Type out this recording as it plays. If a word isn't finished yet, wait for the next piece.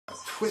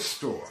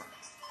Twistor,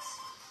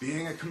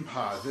 being a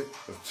composite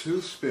of two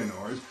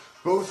spinors,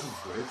 both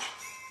of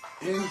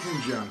which, in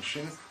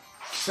conjunction,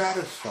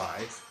 satisfy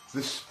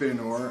the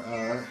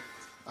Spinor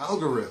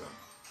algorithm.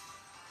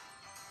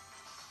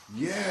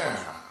 Yeah,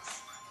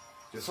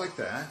 just like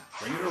that.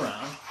 Bring it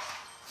around,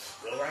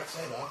 roll right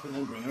side up, and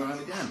then bring it around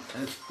again.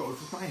 And it's both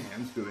of my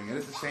hands doing it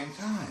at the same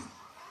time.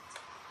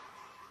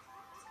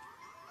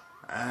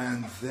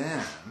 And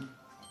then,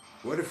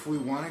 what if we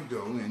want to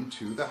go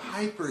into the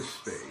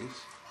hyperspace?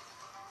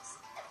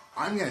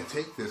 I'm going to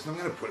take this and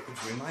I'm going to put it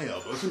between my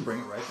elbows and bring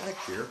it right back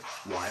here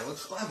while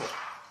it's level.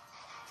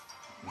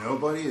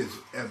 Nobody has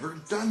ever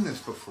done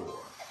this before.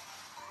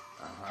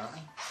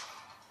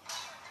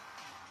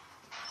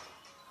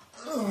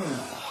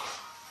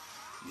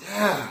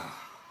 Yeah.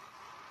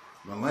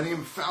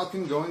 Millennium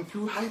Falcon going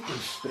through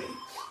hyperspace.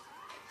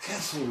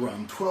 Kessel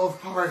Run,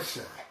 12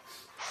 parsecs.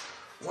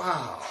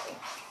 Wow.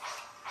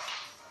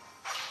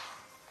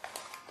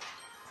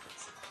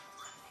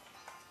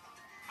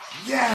 Yeah!